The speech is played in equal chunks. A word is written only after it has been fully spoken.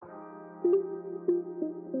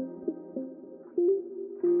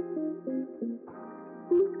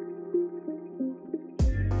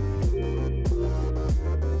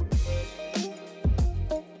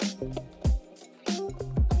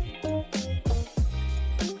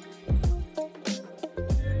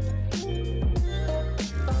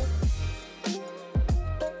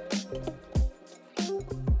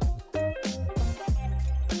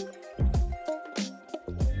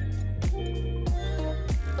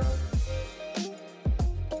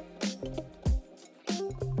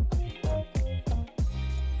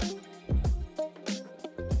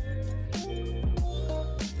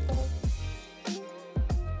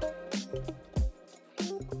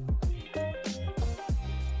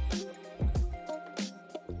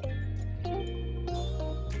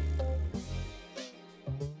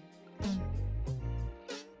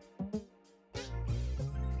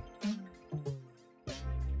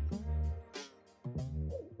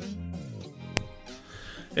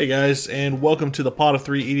Hey guys, and welcome to the Pod of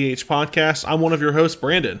 3 EDH podcast. I'm one of your hosts,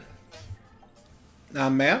 Brandon.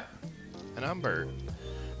 I'm Matt. And I'm Bert.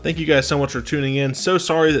 Thank you guys so much for tuning in. So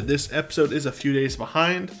sorry that this episode is a few days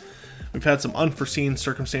behind. We've had some unforeseen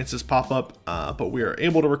circumstances pop up, but we are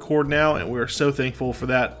able to record now, and we are so thankful for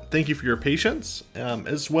that. Thank you for your patience,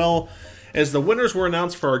 as well as the winners were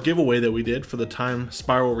announced for our giveaway that we did for the Time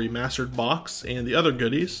Spiral Remastered box and the other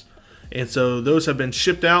goodies. And so those have been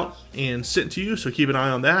shipped out and sent to you, so keep an eye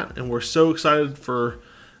on that. And we're so excited for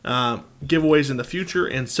giveaways in the future,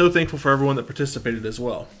 and so thankful for everyone that participated as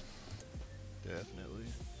well. Definitely.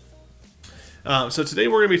 So today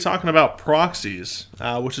we're going to be talking about proxies,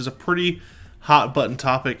 which is a pretty hot button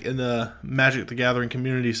topic in the Magic the Gathering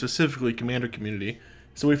community, specifically Commander community.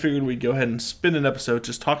 So we figured we'd go ahead and spin an episode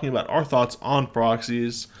just talking about our thoughts on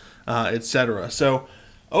proxies, etc. So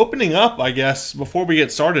opening up, I guess, before we get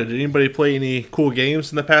started, did anybody play any cool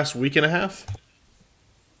games in the past week and a half?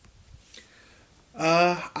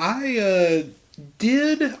 I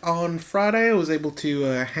did on Friday. I was able to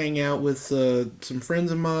hang out with some friends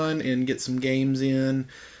of mine and get some games in.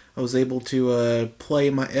 I was able to play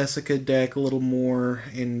my Essica deck a little more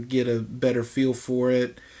and get a better feel for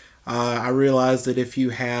it. I realized that if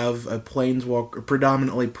you have a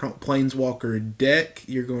predominantly Planeswalker deck,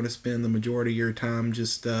 you're going to spend the majority of your time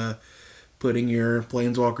just putting your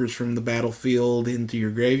Planeswalkers from the battlefield into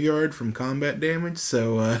your graveyard from combat damage.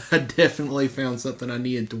 So I definitely found something I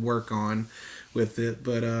needed to work on with it.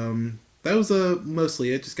 But that was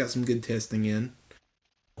mostly it. Just got some good testing in.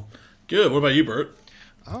 Good. What about you, Bert?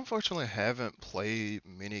 I unfortunately haven't played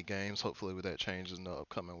many games. Hopefully with that changes in the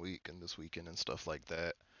upcoming week and this weekend and stuff like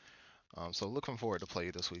that. So looking forward to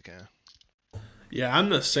play this weekend. Yeah, I'm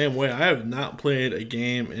the same way. I have not played a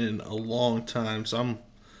game in a long time, so I'm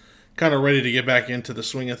kind of ready to get back into the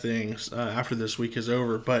swing of things after this week is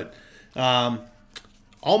over. But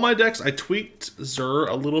all my decks, I tweaked Zur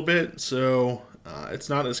a little bit, so it's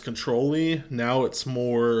not as control-y. Now it's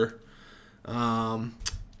more...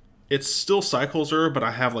 it's still Cycle Zur, but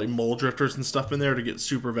I have like Mole Drifters and stuff in there to get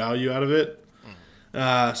super value out of it.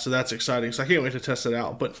 So that's exciting. So I can't wait to test it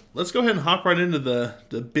out. But let's go ahead and hop right into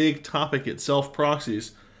the big topic itself,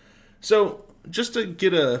 proxies. So just to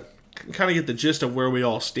get the gist of where we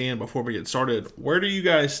all stand before we get started, where do you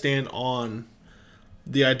guys stand on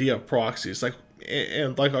the idea of proxies? Like,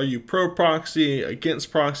 are you pro proxy,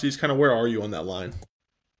 against proxies? Kind of where are you on that line?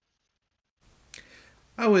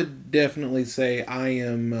 I would definitely say I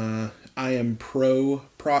am pro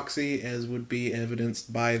proxy, as would be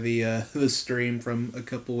evidenced by the stream from a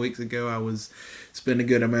couple weeks ago. I was spent a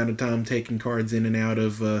good amount of time taking cards in and out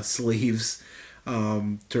of sleeves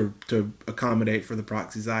to accommodate for the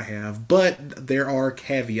proxies I have. But there are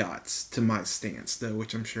caveats to my stance, though,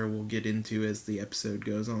 which I'm sure we'll get into as the episode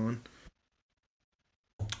goes on.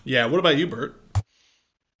 Yeah, what about you, Bert?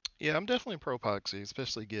 Yeah, I'm definitely pro proxy,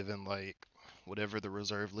 especially given like whatever the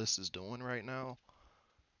reserve list is doing right now.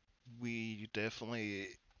 We definitely,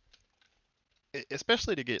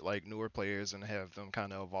 especially to get like newer players and have them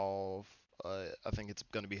kind of evolve, I think it's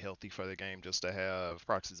going to be healthy for the game just to have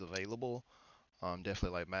proxies available.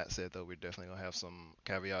 Definitely, like Matt said, though, we're definitely going to have some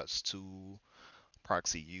caveats to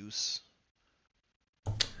proxy use.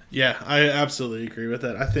 Yeah, I absolutely agree with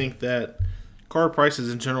that. I think that card prices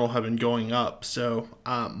in general have been going up, so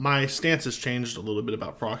my stance has changed a little bit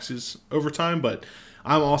about proxies over time, but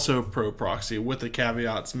I'm also pro proxy with the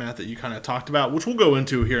caveats, Matt, that you kind of talked about, which we'll go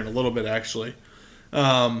into here in a little bit, actually.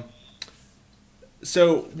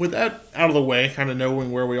 So with that out of the way, kind of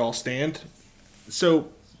knowing where we all stand, so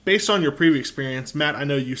based on your previous experience, Matt, I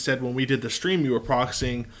know you said when we did the stream you were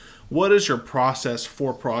proxying. What is your process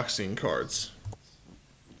for proxying cards?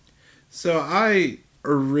 So I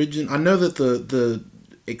I know that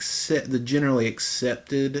the generally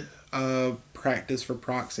accepted practice for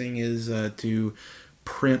proxying is to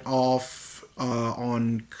print off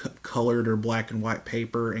on colored or black and white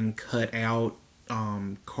paper and cut out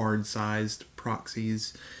card-sized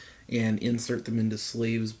proxies and insert them into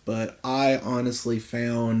sleeves. But I honestly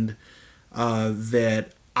found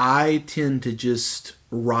that I tend to just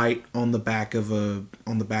write on the back of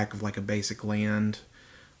like a basic land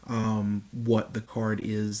what the card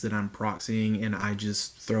is that I'm proxying, and I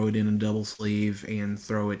just throw it in a double sleeve and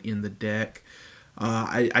throw it in the deck.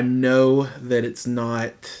 I know that it's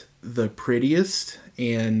not the prettiest,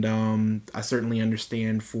 and I certainly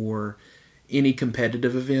understand for any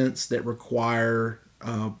competitive events that require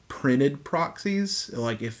printed proxies,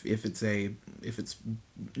 like if it's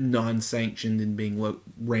non-sanctioned and being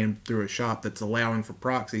ran through a shop that's allowing for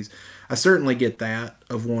proxies. I certainly get that,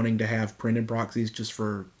 of wanting to have printed proxies just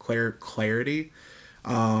for clarity.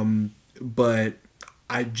 But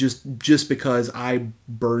I just because I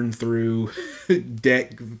burn through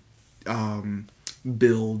deck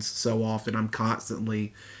builds so often, I'm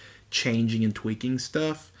constantly changing and tweaking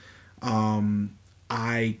stuff.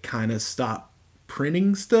 I kind of stopped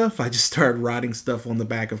printing stuff. I just started writing stuff on the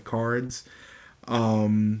back of cards,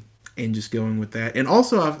 and just going with that. And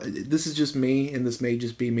also, this is just me, and this may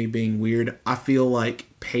just be me being weird. I feel like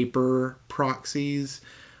paper proxies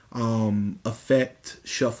affect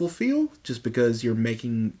shuffle feel, just because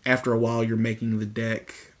after a while you're making the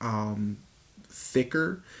deck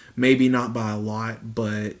thicker. Maybe not by a lot,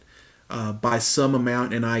 but by some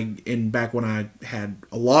amount. And back when I had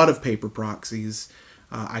a lot of paper proxies,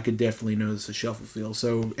 I could definitely notice a shuffle feel.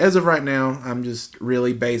 So as of right now, I'm just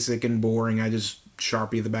really basic and boring. I just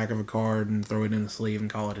Sharpie the back of a card and throw it in the sleeve and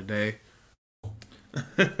call it a day.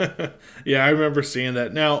 Yeah, I remember seeing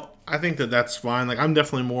that. Now, I think that that's fine. Like, I'm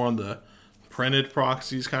definitely more on the printed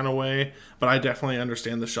proxies kind of way, but I definitely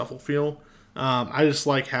understand the shuffle feel. I just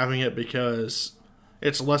like having it because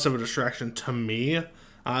it's less of a distraction to me,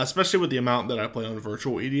 especially with the amount that I play on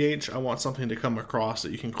virtual EDH. I want something to come across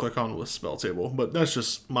that you can click on with Spell Table, but that's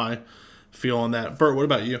just my feel on that. Bert, what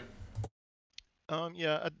about you?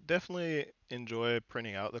 Yeah, I definitely enjoy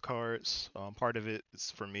printing out the cards. Part of it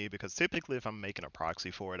is for me because typically if I'm making a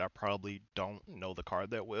proxy for it, I probably don't know the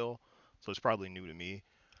card that well, so it's probably new to me.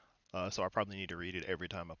 So I probably need to read it every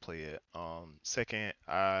time I play it. Second,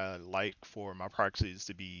 I like for my proxies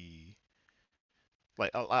to be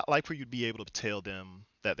like I like for you to be able to tell them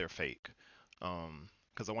that they're fake.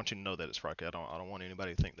 Because I want you to know that it's fake. I don't want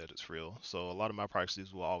anybody to think that it's real. So a lot of my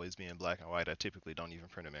proxies will always be in black and white. I typically don't even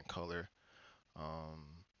print them in color. Um,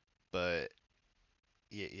 but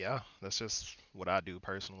yeah, that's just what I do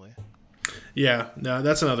personally. Yeah, no,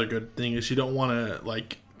 that's another good thing is you don't want to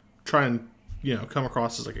like try and come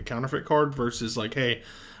across as like a counterfeit card versus like, hey,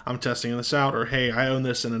 I'm testing this out, or hey, I own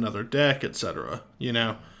this in another deck, etc.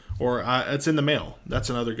 Or it's in the mail. That's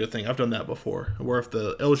another good thing. I've done that before, where if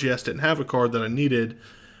the LGS didn't have a card that I needed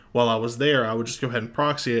while I was there, I would just go ahead and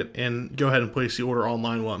proxy it and go ahead and place the order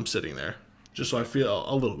online while I'm sitting there, just so I feel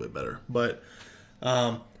a little bit better. But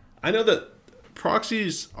I know that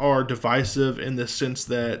proxies are divisive in the sense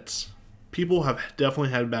that people have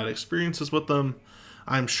definitely had bad experiences with them.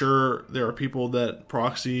 I'm sure there are people that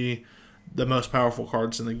proxy the most powerful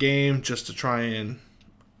cards in the game just to try and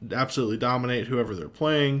absolutely dominate whoever they're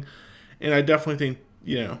playing. And I definitely think,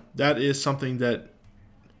 that is something that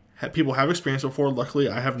people have experienced before. Luckily,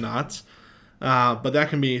 I have not. But that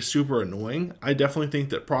can be super annoying. I definitely think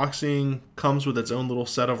that proxying comes with its own little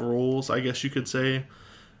set of rules, I guess you could say.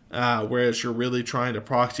 Whereas you're really trying to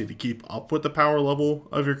proxy to keep up with the power level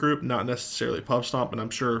of your group, not necessarily pub stomp. And I'm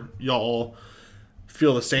sure y'all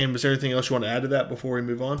feel the same. Is there anything else you want to add to that before we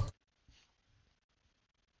move on?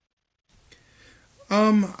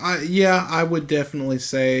 I would definitely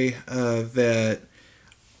say that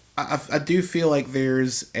I do feel like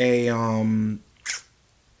there's a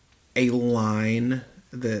line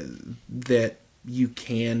that you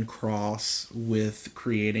can cross with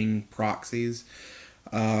creating proxies.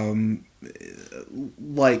 Um,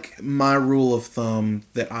 like my rule of thumb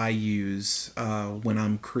that I use when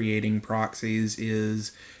I'm creating proxies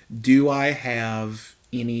is: do I have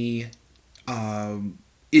any?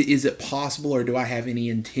 Is it possible, or do I have any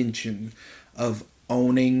intention of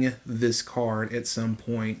owning this card at some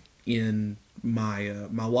point in my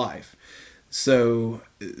life? So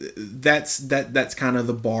that's kind of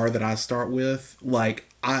the bar that I start with. Like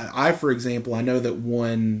I for example, I know that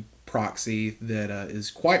one proxy that is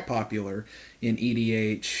quite popular in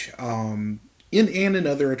EDH, in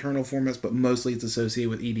other Eternal formats, but mostly it's associated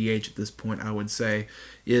with EDH at this point. I would say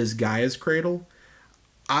is Gaia's Cradle.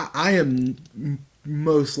 I am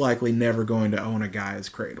most likely never going to own a Gaia's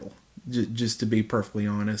Cradle, just to be perfectly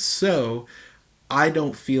honest. So I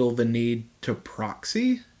don't feel the need to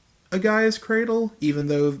proxy a Gaia's Cradle, even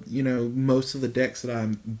though, most of the decks that I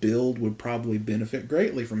build would probably benefit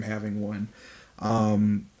greatly from having one.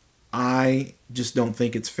 I just don't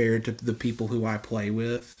think it's fair to the people who I play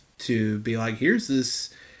with to be like, here's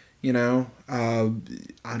this, I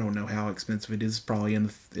don't know how expensive it is, probably in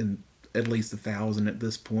at least 1,000 at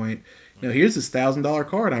this point. Here's this $1,000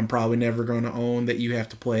 card I'm probably never going to own that you have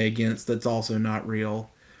to play against. That's also not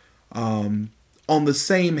real. On the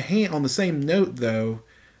same note, though,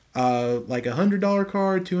 like $100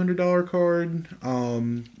 card, $200 card,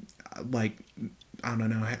 like I don't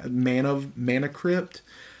know, Mana Crypt.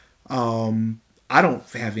 I don't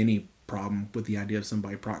have any problem with the idea of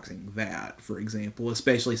somebody proxying that, for example,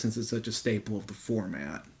 especially since it's such a staple of the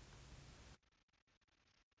format.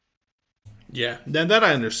 Yeah, that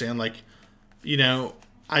I understand. Like,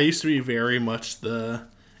 I used to be very much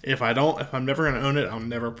if I'm never going to own it, I'll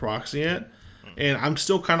never proxy it. And I'm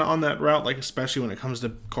still kind of on that route, like, especially when it comes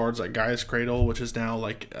to cards like Gaia's Cradle, which is now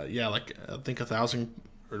I think $1,000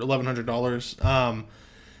 or $1,100.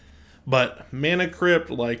 But Mana Crypt,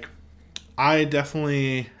 like, I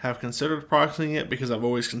definitely have considered proxying it because I've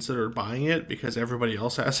always considered buying it because everybody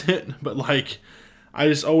else has it. But, like, I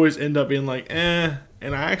just always end up being like, and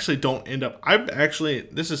I actually don't end up.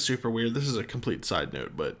 This is super weird. This is a complete side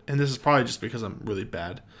note, and this is probably just because I'm really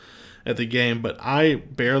bad at the game, but I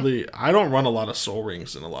don't run a lot of Soul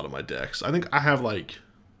Rings in a lot of my decks. I think I have like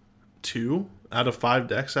 2 out of 5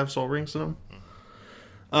 decks have Soul Rings in them.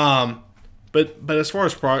 But as far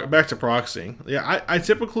as back to proxying, yeah, I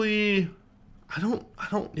typically,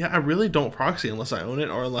 I really don't proxy unless I own it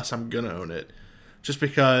or unless I'm gonna own it, just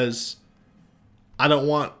because I don't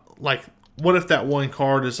want, like, what if that one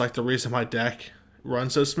card is like the reason my deck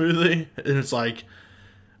runs so smoothly, and it's like,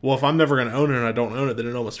 well, if I'm never going to own it and I don't own it, then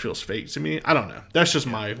it almost feels fake to me. I don't know. That's just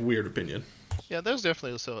my weird opinion. Yeah, there's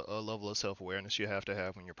definitely a level of self-awareness you have to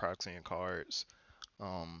have when you're proxying cards.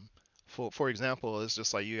 For example, it's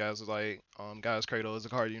just like you guys are like, Gaia's Cradle is a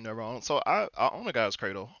card you never own. So I own a Gaia's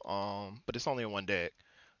Cradle, but it's only in one deck.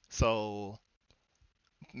 So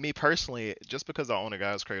me personally, just because I own a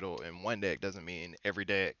Gaia's Cradle in one deck doesn't mean every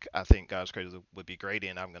deck I think Gaia's Cradle would be great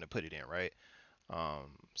in, I'm going to put it in, right?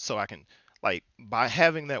 So I can, like, by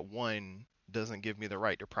having that one doesn't give me the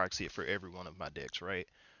right to proxy it for every one of my decks, right?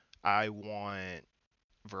 I want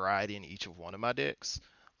variety in each of one of my decks.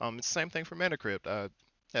 It's the same thing for Mana Crypt. I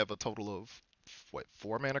have a total of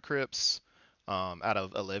 4 Mana Crypts out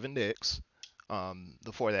of 11 decks.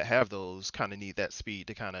 The 4 that have those kind of need that speed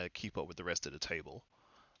to kind of keep up with the rest of the table,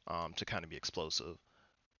 to kind of be explosive.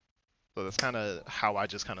 So that's kind of how I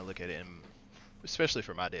just kind of look at it, especially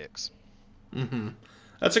for my decks. Mm-hmm.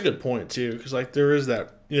 That's a good point, too, because, like, there is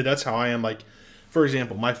that, that's how I am. Like, for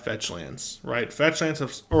example, my fetch lands, right? Fetch lands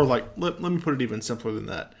have, or, like, let me put it even simpler than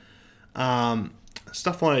that.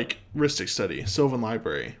 Stuff like Rhystic Study, Sylvan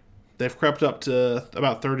Library, they've crept up to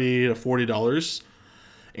about $30 to $40.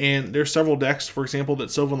 And there's several decks, for example,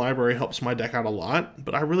 that Sylvan Library helps my deck out a lot,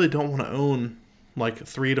 but I really don't want to own, like,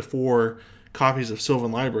 3 to 4 copies of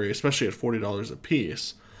Sylvan Library, especially at $40 a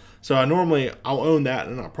piece. So I'll own that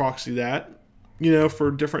and I'll proxy that, for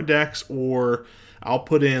different decks, or I'll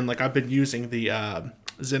put in, like, I've been using the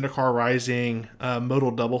Zendikar Rising modal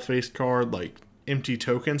double-faced card, like, empty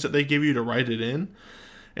tokens that they give you to write it in.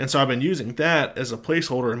 And so I've been using that as a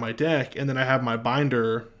placeholder in my deck, and then I have my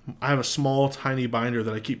binder. I have a small, tiny binder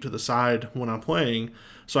that I keep to the side when I'm playing,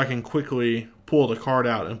 so I can quickly pull the card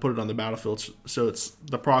out and put it on the battlefield, so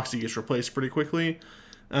the proxy gets replaced pretty quickly.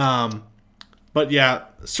 But yeah,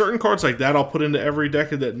 certain cards like that I'll put into every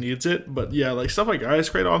deck that needs it. But yeah, like stuff like Gaia's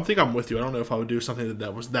Cradle, I think I'm with you. I don't know if I would do something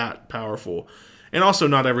that was that powerful. And also,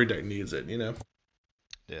 not every deck needs it,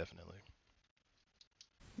 Definitely.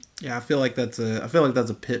 Yeah, I feel like that's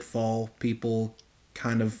a pitfall people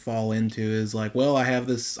kind of fall into, is like, well, I have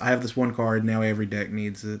this one card, now every deck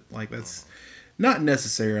needs it. Like, that's not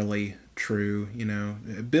necessarily true.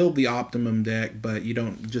 Build the optimum deck, but you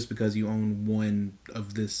don't, just because you own one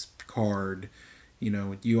of this card,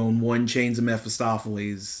 you own one Chains of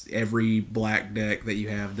Mephistopheles, every black deck that you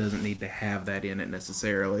have doesn't need to have that in it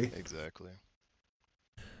necessarily. Exactly.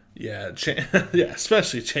 Yeah, yeah,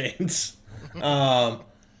 especially Chains.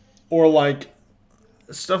 Or like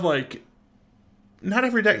stuff like, not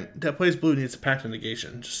every deck that plays blue needs a Pact of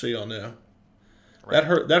Negation, just so y'all know. Right.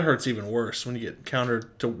 That hurts even worse when you get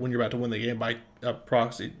countered to when you're about to win the game by a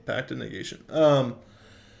proxy Pact of Negation.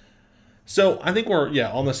 So I think we're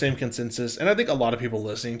on the same consensus, and I think a lot of people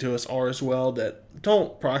listening to us are as well. That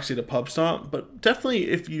don't proxy to PubStomp, but definitely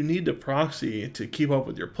if you need to proxy to keep up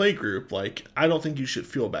with your play group, like I don't think you should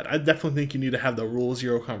feel bad. I definitely think you need to have the rule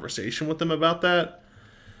zero conversation with them about that,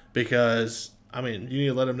 because I mean you need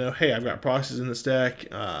to let them know, hey, I've got proxies in this deck.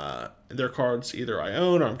 Their cards either I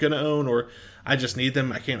own or I'm gonna own, or I just need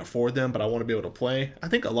them. I can't afford them, but I want to be able to play. I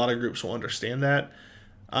think a lot of groups will understand that.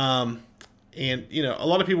 And, a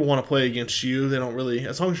lot of people want to play against you. They don't really,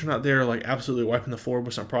 as long as you're not there, like, absolutely wiping the floor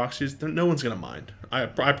with some proxies, then no one's going to mind. I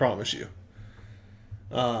promise you.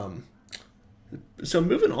 So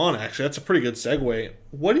moving on, actually, that's a pretty good segue.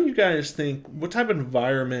 What do you guys think, what type of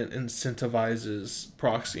environment incentivizes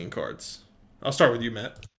proxying cards? I'll start with you,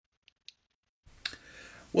 Matt.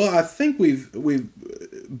 Well, I think we've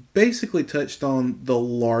basically touched on the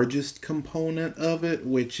largest component of it,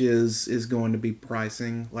 which is going to be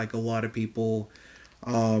pricing. Like a lot of people,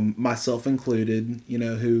 myself included,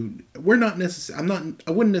 who we're not necessarily.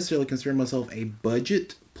 I wouldn't necessarily consider myself a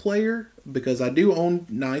budget player because I do own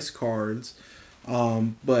nice cards,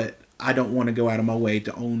 but I don't want to go out of my way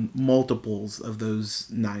to own multiples of those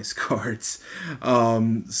nice cards.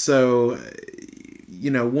 So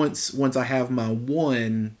once I have my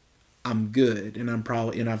one, I'm good, and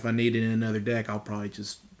if I need it in another deck, I'll probably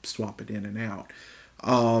just swap it in and out.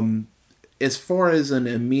 As far as an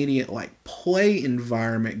immediate like play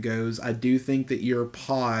environment goes, I do think that your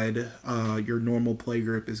pod, your normal play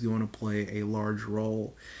group, is going to play a large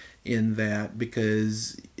role in that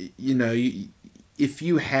because if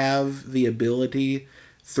you have the ability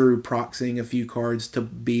through proxying a few cards to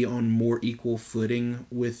be on more equal footing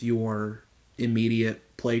with your immediate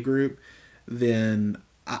play group, then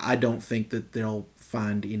I don't think that they'll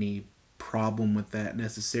find any problem with that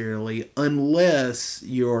necessarily, unless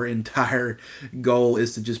your entire goal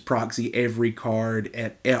is to just proxy every card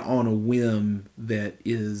on a whim that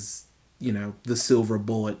is the silver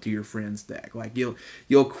bullet to your friend's deck. Like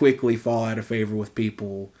you'll quickly fall out of favor with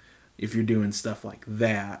people if you're doing stuff like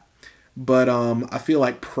that. But I feel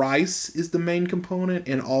like price is the main component,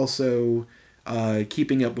 and also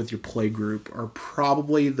keeping up with your play group are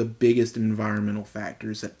probably the biggest environmental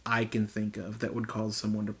factors that I can think of that would cause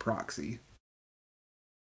someone to proxy.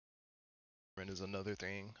 Is another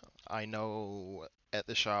thing. I know at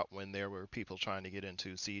the shop when there were people trying to get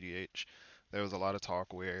into CDH, there was a lot of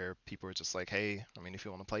talk where people were just like, hey, I mean, if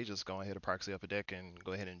you want to play, just go ahead and proxy up a deck and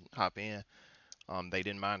go ahead and hop in. They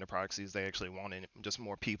didn't mind the proxies. They actually wanted just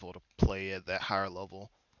more people to play at that higher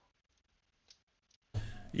level.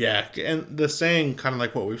 Yeah, and the saying, kind of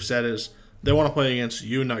like what we've said, is they want to play against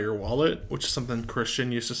you, not your wallet, which is something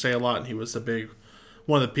Christian used to say a lot, and he was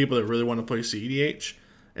one of the people that really want to play CEDH.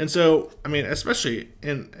 And so, I mean, especially,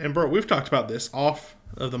 and Bert, we've talked about this off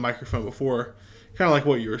of the microphone before, kind of like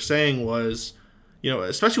what you were saying was,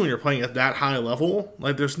 especially when you're playing at that high level,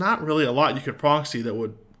 like there's not really a lot you could proxy that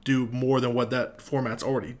would do more than what that format's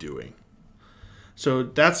already doing. So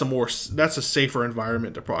that's a safer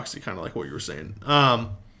environment to proxy, kind of like what you were saying.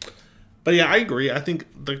 But yeah, I agree. I think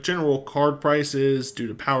the general card prices due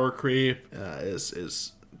to power creep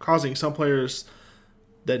is causing some players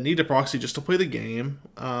that need to proxy just to play the game.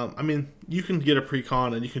 I mean, you can get a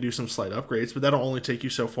precon and you can do some slight upgrades, but that'll only take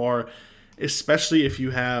you so far, especially if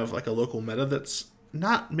you have like a local meta that's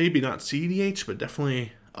maybe not CDH, but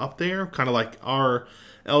definitely up there. Kind of like our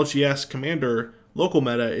LGS Commander local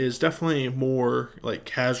meta is definitely more like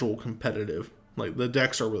casual competitive. Like the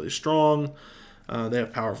decks are really strong. They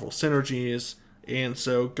have powerful synergies. And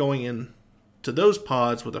so going in to those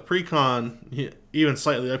pods with a precon, even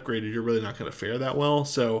slightly upgraded, you're really not going to fare that well.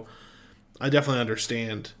 So I definitely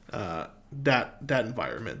understand that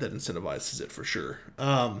environment that incentivizes it for sure.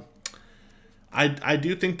 I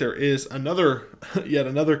do think there is yet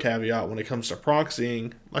another caveat when it comes to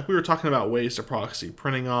proxying. Like we were talking about ways to proxy,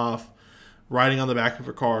 printing off, writing on the back of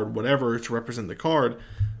a card, whatever to represent the card.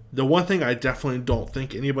 The one thing I definitely don't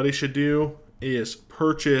think anybody should do is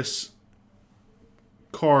purchase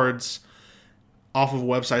cards off of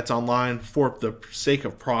websites online for the sake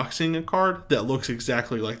of proxying a card that looks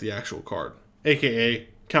exactly like the actual card, aka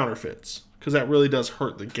counterfeits, because that really does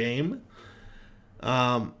hurt the game.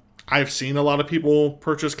 I've seen a lot of people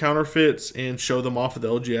purchase counterfeits and show them off at the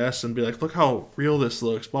LGS and be like, look how real this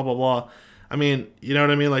looks, blah blah blah. I mean, you know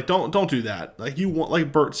what I mean? Like, don't do that. Like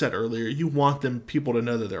like Bert said earlier, you want people to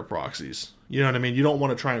know that they're proxies. You know what I mean? You don't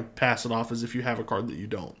want to try and pass it off as if you have a card that you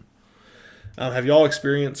don't. Have y'all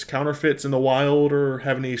experienced counterfeits in the wild or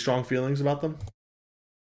have any strong feelings about them?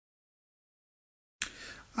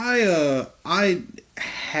 I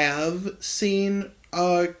have seen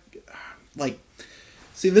like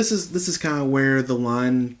See, this is kind of where the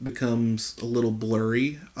line becomes a little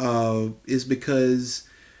blurry. Is because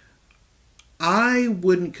I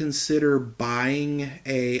wouldn't consider buying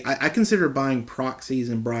I consider buying proxies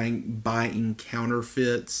and buying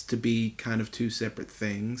counterfeits to be kind of two separate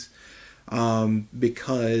things.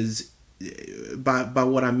 Because by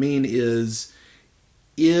what I mean is,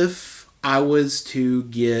 if I was to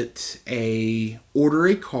order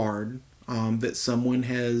a card that someone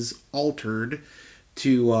has altered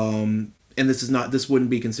to and this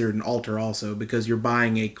wouldn't be considered an alter also, because you're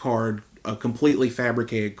buying a completely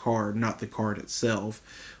fabricated card, not the card itself.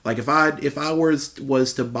 Like if I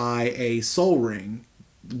was to buy a Soul Ring,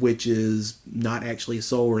 which is not actually a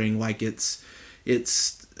Soul Ring, like it's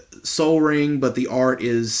Soul Ring, but the art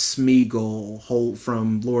is Smeagol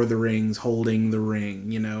from Lord of the Rings holding the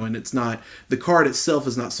ring, and it's not, the card itself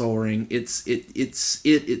is not Soul Ring. It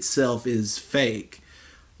itself is fake.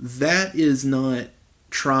 That is not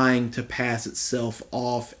trying to pass itself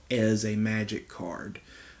off as a Magic card,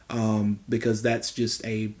 because that's just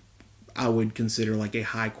I would consider like a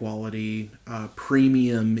high quality,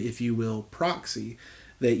 premium, if you will, proxy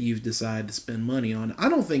that you've decided to spend money on. I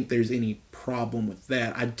don't think there's any problem with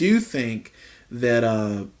that. I do think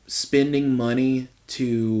that spending money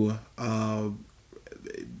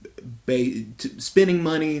spending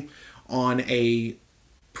money on a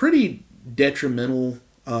pretty detrimental,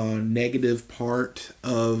 negative part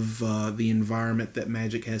of the environment that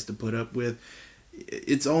Magic has to put up with,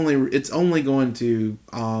 it's only going to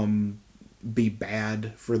be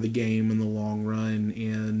bad for the game in the long run,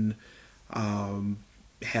 and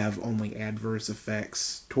have only adverse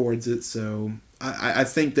effects towards it. So I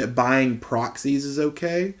think that buying proxies is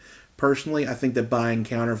okay. Personally, I think that buying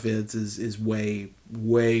counterfeits is way,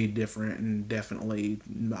 way different, and definitely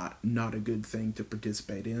not a good thing to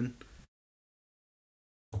participate in.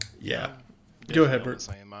 Yeah. Go Definitely ahead, on the Bert.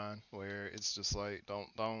 same mind where it's just like I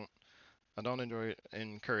don't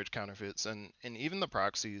encourage counterfeits, and even the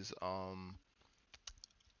proxies.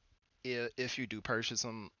 If you do purchase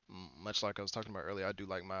them, much like I was talking about earlier, I do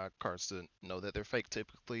like my cards to know that they're fake.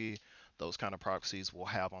 Typically, those kind of proxies will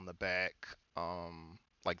have on the back,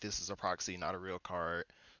 like this is a proxy, not a real card,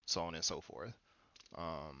 so on and so forth.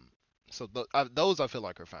 Um, so those I feel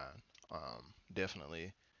like are fine,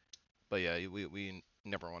 definitely. But yeah, we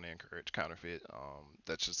never want to encourage counterfeit.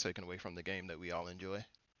 That's just taken away from the game that we all enjoy.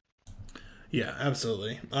 Yeah,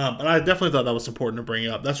 absolutely. But I definitely thought that was important to bring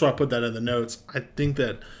up. That's why I put that in the notes. I think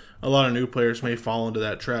that a lot of new players may fall into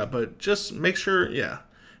that trap, but just make sure, yeah,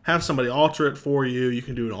 have somebody alter it for you. You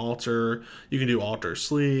can do an alter. You can do alter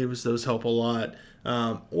sleeves. Those help a lot.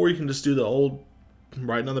 Or you can just do the old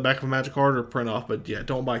writing on the back of a Magic card or print off. But yeah,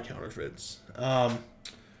 don't buy counterfeits. And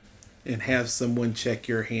have someone check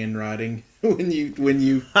your handwriting when you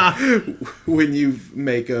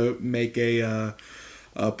make a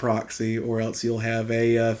proxy, or else you'll have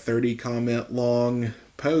a 30 comment long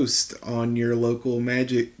post on your local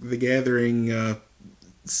Magic the Gathering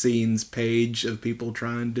scenes page of people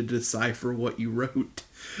trying to decipher what you wrote,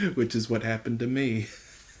 which is what happened to me.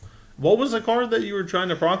 What was the card that you were trying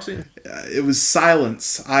to proxy? It was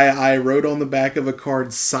silence. I wrote on the back of a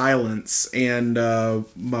card silence, and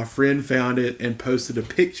my friend found it and posted a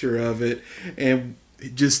picture of it, and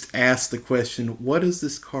just asked the question, what does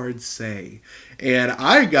this card say? And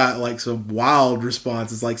I got like some wild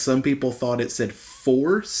responses. Like, some people thought it said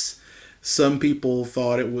force. Some people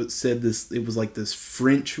thought it was like this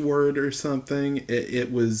French word or something.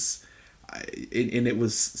 It was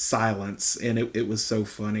silence, and it was so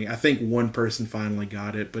funny. I think one person finally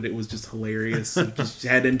got it, but it was just hilarious. It just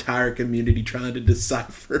had an entire community trying to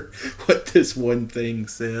decipher what this one thing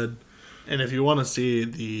said. And if you want to see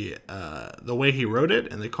the way he wrote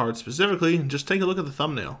it and the card specifically, just take a look at the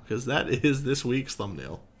thumbnail, because that is this week's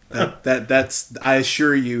thumbnail. That's I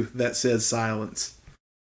assure you, that says silence.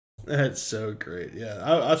 That's so great. Yeah,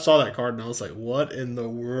 I saw that card and I was like, "What in the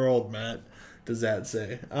world, Matt, does that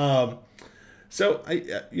say?" So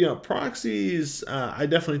proxies, I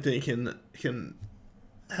definitely think can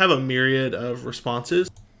have a myriad of responses.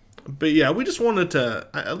 But yeah, we just wanted to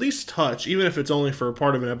at least touch, even if it's only for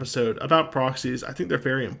part of an episode, about proxies. I think they're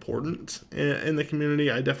very important in the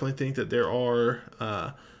community. I definitely think that there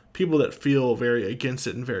are people that feel very against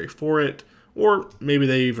it and very for it, or maybe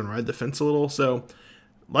they even ride the fence a little. So,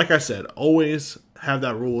 like I said, always have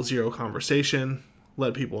that rule zero conversation.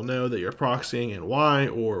 Let people know that you're proxying and why,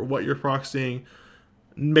 or what you're proxying.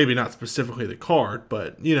 Maybe not specifically the card,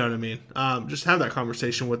 but you know what I mean. Just have that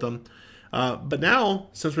conversation with them. But now,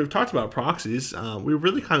 since we've talked about proxies, we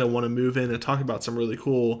really kind of want to move in and talk about some really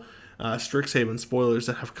cool Strixhaven spoilers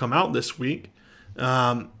that have come out this week.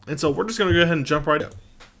 And so we're just going to go ahead and jump right up.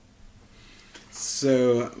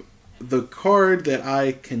 So, the card that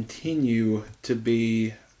I continue to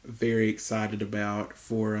be very excited about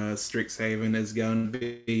for Strixhaven is going to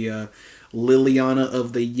be Liliana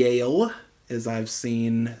of the Yale, as I've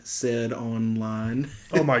seen said online.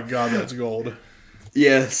 Oh my god, that's gold.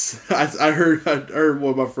 Yes, I heard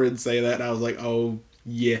one of my friends say that, and I was like, oh,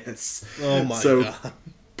 yes. Oh my god.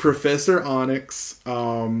 Professor Onyx,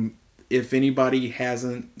 if anybody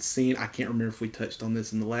hasn't seen, I can't remember if we touched on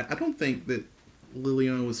this in the last, I don't think that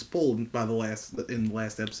Liliana was spoiled in the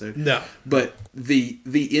last episode. No. But the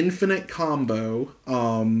infinite combo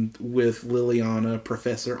with Liliana,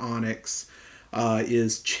 Professor Onyx,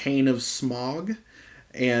 is Chain of Smog.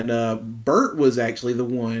 And Bert was actually the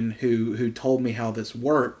one who told me how this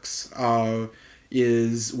works.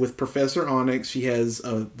 Is with Professor Onyx, she has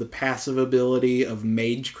the passive ability of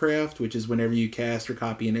Magecraft, which is whenever you cast or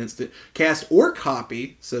copy an instant. Cast or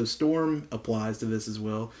copy, so Storm applies to this as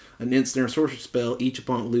well. An instant or sorcery spell, each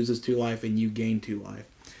opponent loses 2 life and you gain 2 life.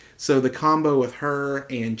 So the combo with her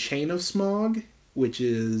and Chain of Smog, which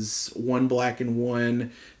is 1 black and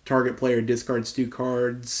 1, target player discards 2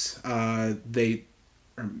 cards.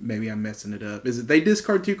 Or maybe I'm messing it up. Is it they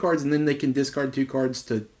discard 2 cards and then they can discard 2 cards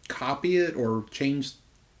to copy it or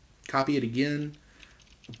copy it again?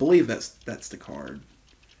 I believe that's the card.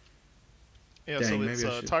 Yeah, Dang,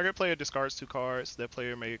 so it's target player discards 2 cards. That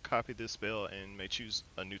player may copy this spell and may choose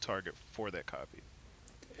a new target for that copy.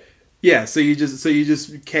 Yeah, so you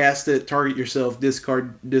just cast it, target yourself,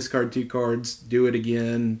 discard 2 cards, do it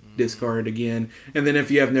again, discard again, and then if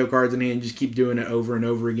you have no cards in hand, just keep doing it over and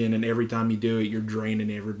over again. And every time you do it, you're draining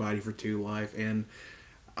everybody for 2 life. And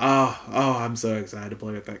I'm so excited to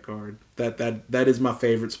play with that card. That is my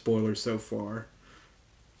favorite spoiler so far.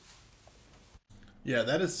 Yeah,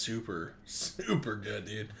 that is super, super good,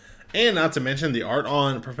 dude. And not to mention, the art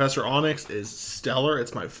on Professor Onyx is stellar.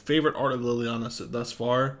 It's my favorite art of Liliana thus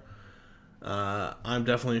far. I'm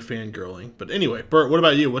definitely fangirling. But anyway, Bert, what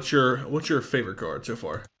about you? What's your favorite card so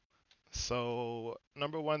far? So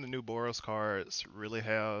number one, the new Boros cards really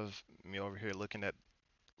have me over here looking at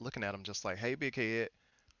them just like, hey, big head,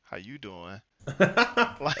 how you doing?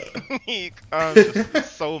 Like, I'm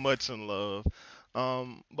just so much in love.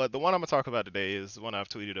 But the one I'm gonna talk about today is the one I've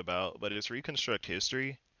tweeted about, but it's Reconstruct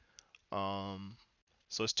History.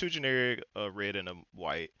 So it's 2 generic, a red and a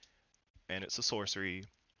white, and it's a sorcery.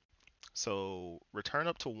 So return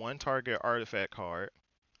up to 1 target artifact card,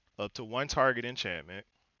 up to 1 target enchantment,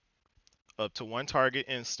 up to 1 target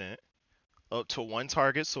instant, up to 1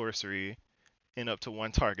 target sorcery, and up to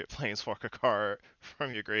 1 target planeswalker card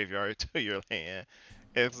from your graveyard to your hand.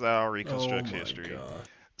 Exile Reconstruct History. God.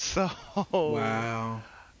 So Wow.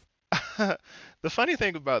 the funny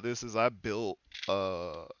thing about this is I built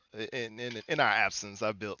in our absence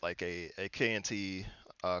I built like a KNT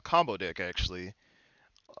combo deck actually,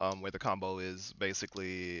 where the combo is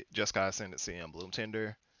basically Jeskai Ascendancy and Bloom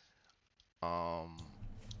Tender. And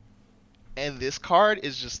this card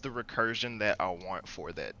is just the recursion that I want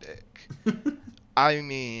for that deck. I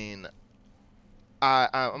mean,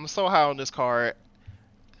 I'm so high on this card,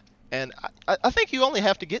 and I think you only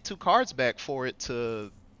have to get 2 cards back for it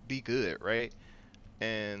to be good, right?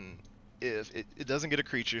 And if it doesn't get a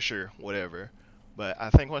creature, sure, whatever. But I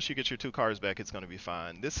think once you get your 2 cards back, it's gonna be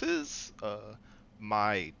fine. This is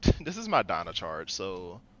my Donna Charge.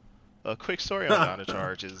 So a quick story on Donna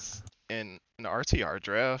Charge is in an RTR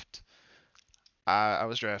draft. I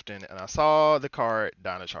was drafting and I saw the card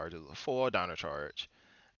Donna Charge. It was a 4 Donna Charge.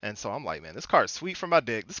 And so I'm like, man, this card's sweet for my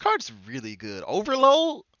deck. This card's really good.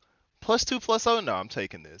 Overload, +2/+0. No, I'm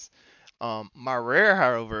taking this. My rare,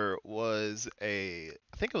 however, was I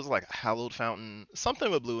think it was like a Hallowed Fountain,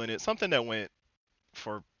 something with blue in it, something that went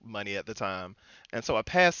for money at the time. And so I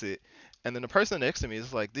pass it. And then the person next to me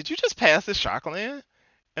is like, did you just pass this Shockland?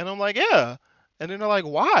 And I'm like, yeah. And then they're like,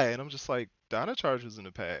 why? And I'm just like, Donna Charge was in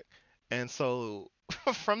the pack. And so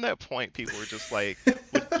from that point, people were just like,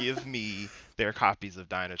 would give me their copies of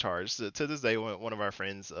Dino Charge. So, to this day, one of our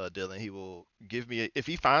friends, Dylan, he will give me, if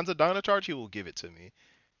he finds a Dino Charge, he will give it to me.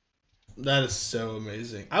 That is so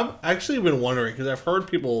amazing. I've actually been wondering, because I've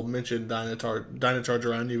heard people mention Dino Charge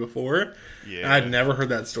around you before, Yeah. and I'd never heard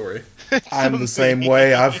that story. I'm the same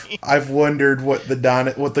way. I've wondered what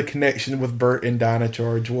the connection with Bert and Dino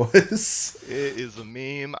Charge was. It is a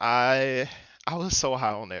meme. I was so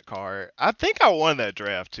high on that card. I think I won that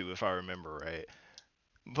draft too, if I remember right.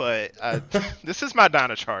 But this is my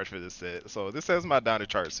Dino Charge for this set, so this has my Dino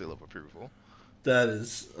Charge seal of approval. That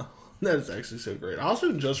is actually so great. I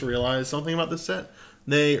also just realized something about this set.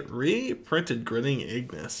 They reprinted Grinning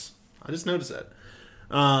Ignis. I just noticed that.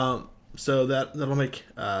 So that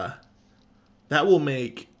will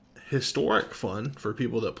make historic fun for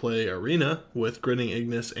people that play Arena with Grinning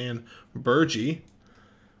Ignis and Burgi.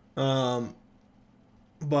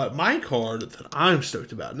 But my card that I'm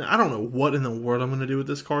stoked about, now I don't know what in the world I'm going to do with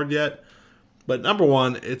this card yet, but number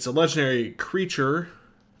one, it's a legendary creature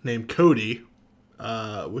named Cody,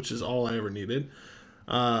 which is all I ever needed.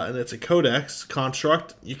 And it's a Codex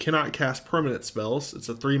construct. You cannot cast permanent spells. It's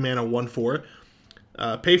a 3 mana 1/4.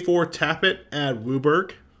 Pay 4, tap it, add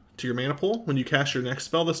Wooburg to your mana pool. When you cast your next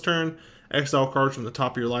spell this turn, exile cards from the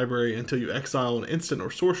top of your library until you exile an instant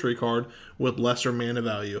or sorcery card with lesser mana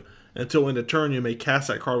value. Until end of turn, you may cast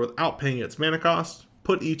that card without paying its mana cost.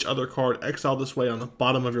 Put each other card exiled this way on the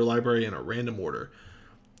bottom of your library in a random order.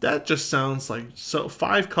 That just sounds like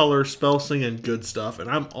 5-color spell slinging good stuff, and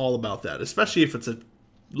I'm all about that, especially if it's a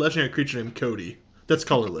legendary creature named Cody that's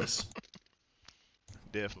colorless.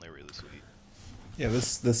 Definitely really sweet. Yeah,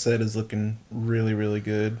 this set is looking really, really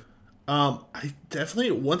good. I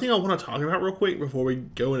definitely, one thing I want to talk about real quick before we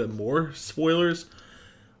go into more spoilers,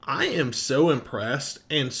 I am so impressed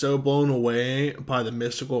and so blown away by the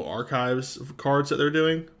Mystical Archives cards that they're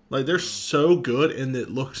doing. Like, they're so good and it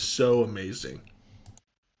looks so amazing.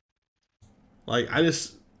 Like,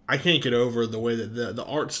 I can't get over the way that the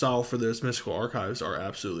art style for those Mystical Archives are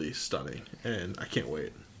absolutely stunning, and I can't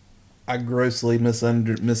wait. I grossly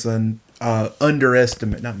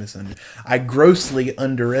I grossly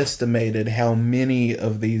underestimated how many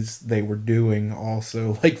of these they were doing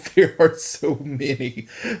also. Like, there are so many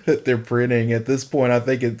that they're printing. At this point, I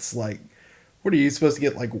think it's like, what are you supposed to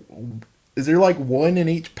get? Like, is there like one in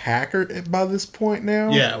each pack by this point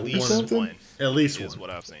now? Yeah, At least something? one. At least is one. what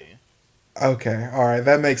I've seen. Okay, all right,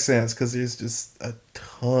 that makes sense because there's just a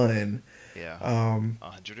ton. Yeah.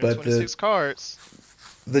 126 cards.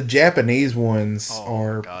 The Japanese ones Oh,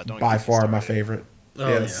 are God, don't by get me far my started. favorite. Oh,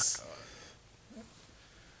 yes.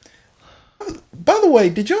 By the way,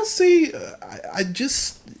 did y'all see? I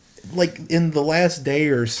just like in the last day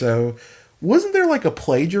or so, wasn't there like a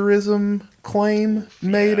plagiarism claim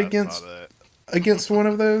made Yeah, I saw against that. one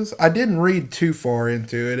of those? I didn't read too far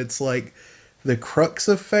into it. It's like the Crux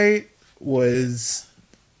of Fate was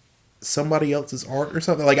somebody else's art or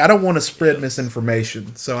something. Like, I don't want to spread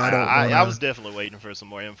misinformation, so I don't. I was definitely waiting for some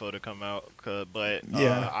more info to come out, but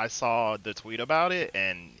Yeah. I saw the tweet about it,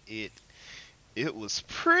 and it was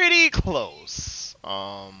pretty close.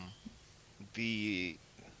 The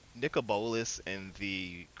Nicobolus and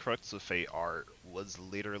the Crux of Fate art was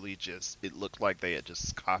literally just, it looked like they had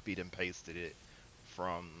just copied and pasted it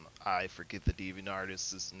from, I forget the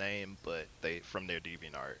DeviantArtist's name, but from their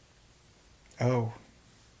DeviantArt. Oh,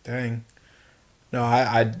 dang. No,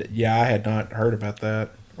 I had not heard about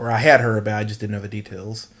that. Or I had heard about it, I just didn't know the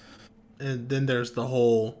details. And then there's the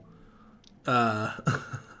whole hot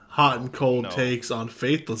and cold takes on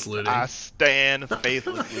Faithless Looting. I stand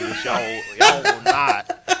Faithless Looting. Y'all will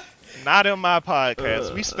not in my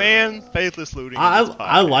podcast. We stand Faithless Looting.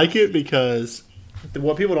 I like it because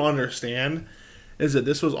what people don't understand is that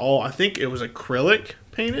this was all, I think it was acrylic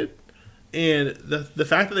painted, and the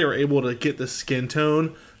fact that they were able to get the skin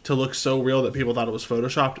tone to look so real that people thought it was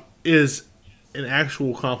photoshopped is an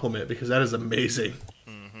actual compliment, because that is amazing.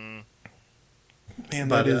 Mm-hmm. Man,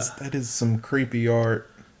 that is some creepy art.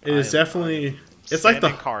 It is definitely. It's like the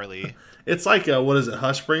Carly. It's like what is it,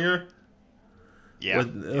 Hushbringer? Yeah.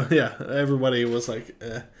 Yeah. Everybody was like.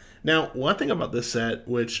 Now, one thing about this set,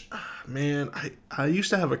 which, man, I used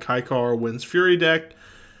to have a Kaikar Winds Fury deck,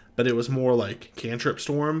 but it was more like Cantrip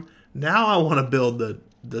Storm. Now I want to build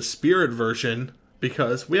the Spirit version,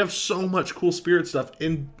 because we have so much cool Spirit stuff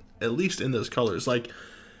at least in those colors. Like,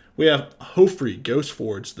 we have Hofri,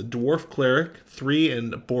 Ghostforge, the Dwarf Cleric, 3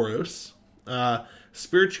 and Boros.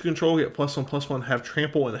 Spirits you control get +1/+1, have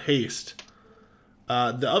Trample and Haste.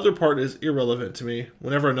 The other part is irrelevant to me.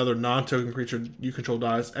 Whenever another non-token creature you control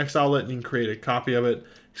dies, exile it and you can create a copy of it,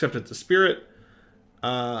 except it's a spirit.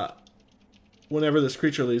 Whenever this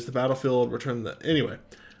creature leaves the battlefield, return the... Anyway,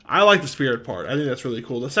 I like the spirit part. I think that's really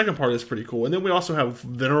cool. The second part is pretty cool. And then we also have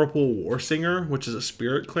Venerable Warsinger, which is a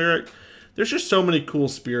spirit cleric. There's just so many cool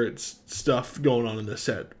spirits stuff going on in this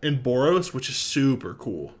set. And Boros, which is super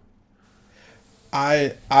cool.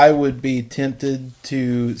 I would be tempted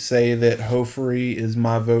to say that Hofri is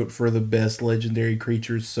my vote for the best legendary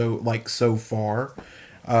creatures so far,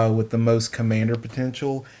 with the most commander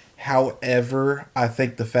potential. However, I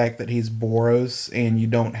think the fact that he's Boros and you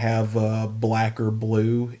don't have black or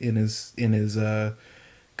blue in his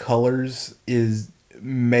colors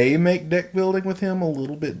may make deck building with him a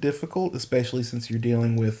little bit difficult, especially since you're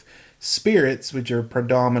dealing with spirits, which are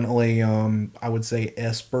predominantly I would say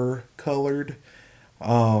Esper colored.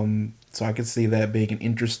 So I could see that being an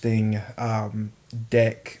interesting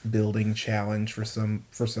deck building challenge for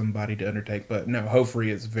somebody to undertake. But no, Hofri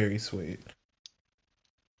is very sweet.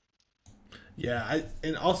 Yeah,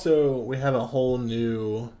 and also we have a whole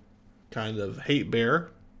new kind of hate bear.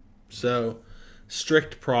 So,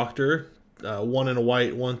 Strict Proctor, 1 and a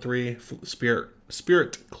white, 1/3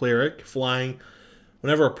 spirit cleric, flying.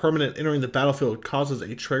 Whenever a permanent entering the battlefield causes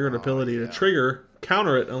a triggered ability to trigger,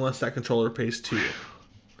 counter it unless that controller pays 2.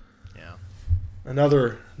 Yeah.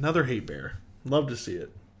 Another hate bear. Love to see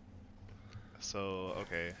it. So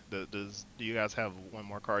okay, do you guys have one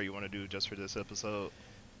more card you want to do just for this episode?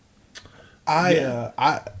 I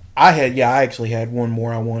actually had one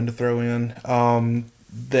more I wanted to throw in.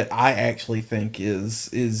 That I actually think is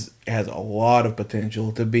has a lot of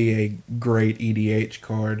potential to be a great EDH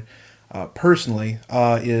card. Personally,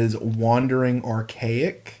 is Wandering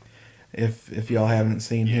Archaic. If y'all haven't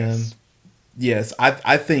seen him, yes,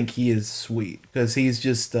 I think he is sweet because he's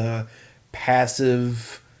just a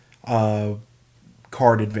passive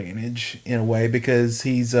card advantage in a way because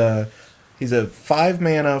he's a 5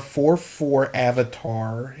 mana 4/4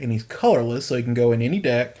 avatar and he's colorless, so he can go in any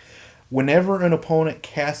deck. Whenever an opponent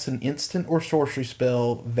casts an instant or sorcery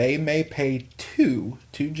spell, they may pay two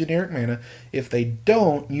generic mana. If they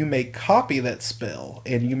don't, you may copy that spell,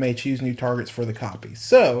 and you may choose new targets for the copy.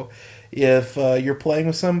 So, if you're playing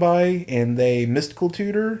with somebody and they mystical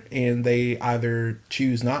tutor, and they either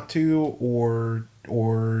choose not to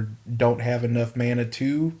or don't have enough mana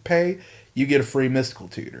to pay, you get a free mystical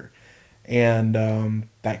tutor, and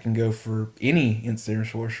that can go for any instant or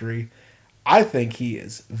sorcery. I think he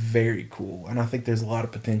is very cool, and I think there's a lot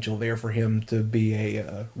of potential there for him to be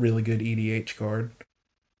a really good EDH card.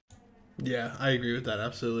 Yeah, I agree with that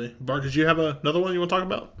absolutely. Bart, did you have another one you want to talk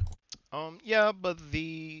about? Yeah, but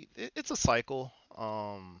it's a cycle.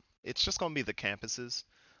 It's just gonna be the campuses.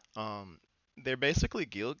 They're basically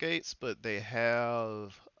guild gates, but they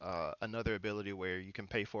have another ability where you can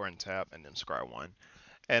pay for and tap and then scry one.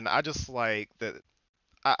 And I just like that.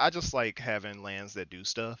 I just like having lands that do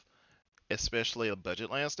stuff, especially a budget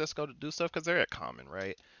lands that's go to do stuff because they're at common,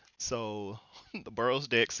 right? So the Burrows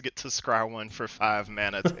decks get to scry one for 5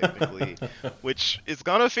 mana technically, which is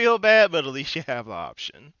gonna feel bad, but at least you have the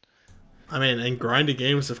option. I mean, in grinding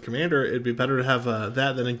games of Commander, it'd be better to have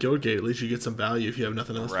that than in Guildgate. At least you get some value if you have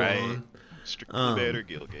nothing else going on. Strictly better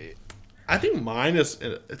Guildgate. I think mine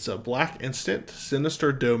it's a black instant,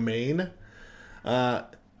 Sinister Domain.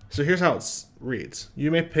 So here's how it reads.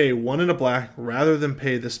 You may pay 1 in a black rather than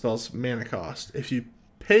pay the spell's mana cost. If you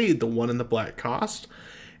paid the 1 in the black cost,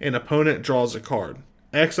 an opponent draws a card.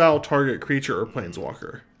 Exile target creature or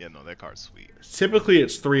planeswalker. Yeah, no, that card's sweet. Typically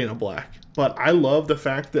it's 3 in a black. But I love the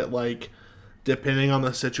fact that, like, depending on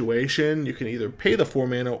the situation, you can either pay the 4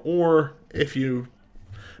 mana, or if you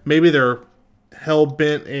maybe they're hell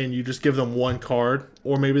bent and you just give them 1 card,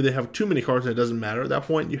 or maybe they have too many cards and it doesn't matter. At that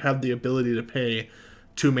point, you have the ability to pay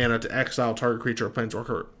 2 mana to exile target creature or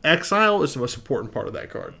planeswalker. Exile is the most important part of that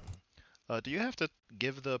card. Do you have to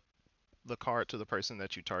give the card to the person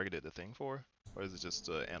that you targeted the thing for, or is it just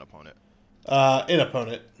an opponent? An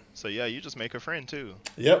opponent. So yeah, you just make a friend too.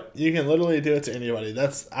 Yep, you can literally do it to anybody.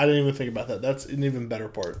 I didn't even think about that. That's an even better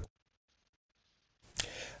part.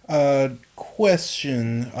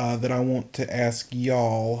 Question that I want to ask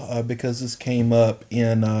y'all because this came up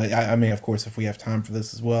in. I mean, of course, if we have time for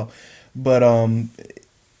this as well, but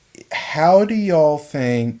how do y'all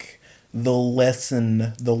think the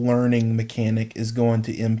learning mechanic is going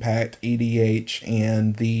to impact EDH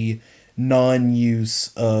and the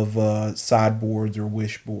non-use of sideboards or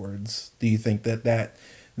wish boards? Do you think that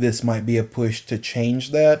this might be a push to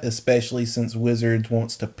change that, especially since Wizards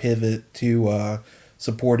wants to pivot to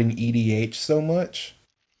supporting EDH so much?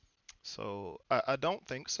 So I don't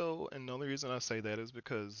think so, and the only reason I say that is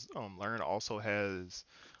because Learn also has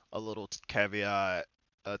a little caveat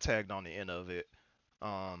tagged on the end of it,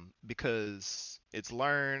 because it's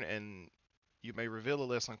Learn and you may reveal a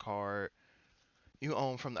lesson card you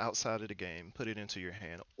own from the outside of the game, put it into your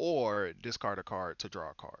hand, or discard a card to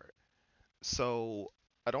draw a card. So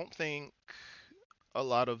I don't think a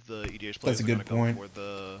lot of the EDH players are going to go for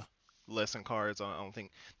the lesson cards. I don't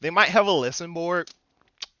think they might have a lesson board,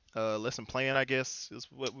 lesson plan, I guess is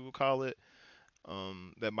what we would call it.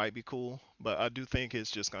 That might be cool, but I do think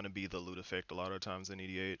it's just going to be the loot effect a lot of times in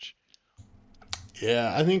EDH.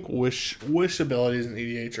 Yeah, I think wish abilities in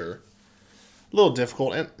EDH are a little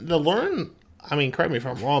difficult, and the Learn. I mean, correct me if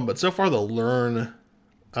I'm wrong, but so far the Learn,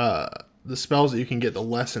 the spells that you can get, the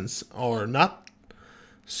lessons are not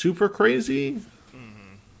super crazy.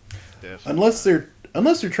 Mm-hmm.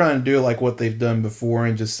 unless they're trying to do like what they've done before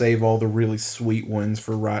and just save all the really sweet ones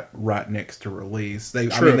for right next to release.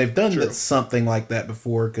 They've done something like that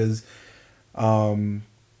before because,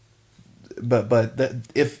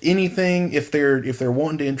 if anything, if they're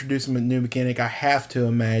wanting to introduce a new mechanic, I have to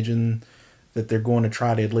imagine that they're going to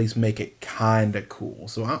try to at least make it kind of cool.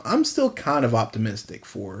 So I'm still kind of optimistic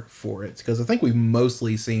for it because I think we've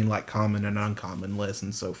mostly seen like common and uncommon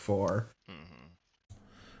lessons so far.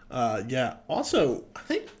 Yeah. Also, I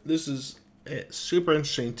think this is super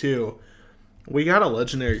interesting too. We got a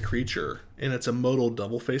legendary creature, and it's a modal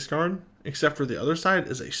double face card. Except for the other side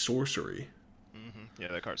is a sorcery. Yeah,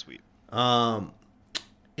 that card's sweet.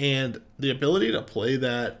 And the ability to play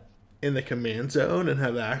that in the command zone and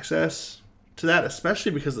have access to that,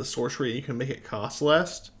 especially because the sorcery you can make it cost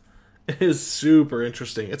less, is super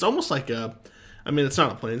interesting. It's almost like it's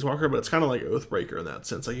not a planeswalker, but it's kind of like Oathbreaker in that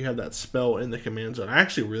sense. Like you have that spell in the command zone.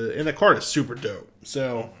 And the card is super dope.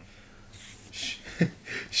 So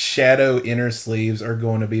Shadow Inner Sleeves are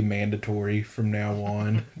going to be mandatory from now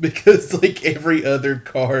on because like every other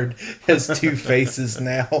card has two faces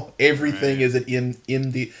now. Everything is an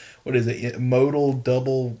MD. What is it? Modal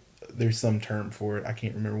double. There's some term for it. I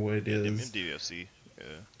can't remember what it is. MDFC.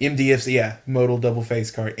 MDFC, yeah, modal double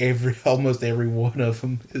face card. Almost every one of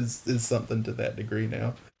them is something to that degree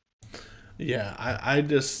now. Yeah, I'm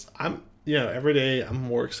every day I'm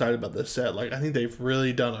more excited about this set. Like I think they've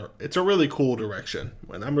really done it's a really cool direction,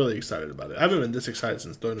 and I'm really excited about it. I haven't been this excited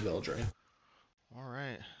since Throne of Eldraine. All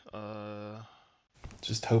right.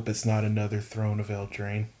 Just hope it's not another Throne of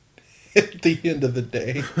Eldraine. At the end of the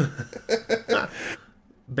day.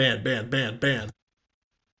 Ban.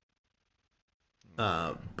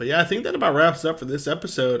 But yeah, I think that about wraps up for this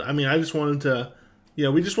episode. I mean, I just wanted to,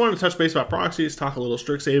 we just wanted to touch base about proxies, talk a little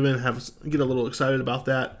Strixhaven, get a little excited about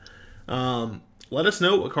that. Let us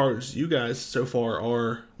know what cards you guys so far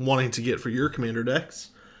are wanting to get for your commander decks.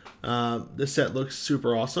 This set looks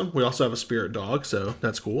super awesome. We also have a Spirit Dog, so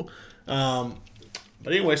that's cool. But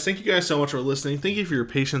anyways, thank you guys so much for listening. Thank you for your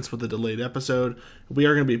patience with the delayed episode. We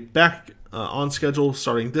are going to be back on schedule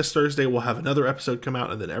starting this Thursday. We'll have another episode come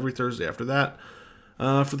out, and then every Thursday after that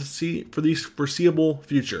for the foreseeable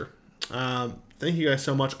future. Thank you guys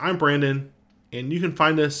so much. I'm Brandon, and you can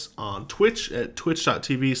find us on Twitch at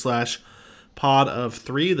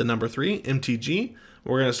twitch.tv/pod3, the number 3, MTG.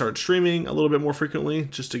 We're going to start streaming a little bit more frequently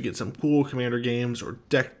just to get some cool commander games or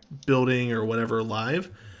deck building or whatever live.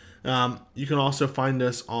 You can also find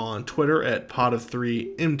us on Twitter at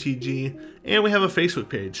pod3mtg, and we have a Facebook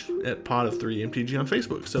page at pod3mtg on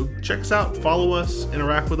Facebook. So check us out, follow us,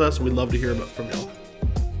 interact with us. We'd love to hear from y'all.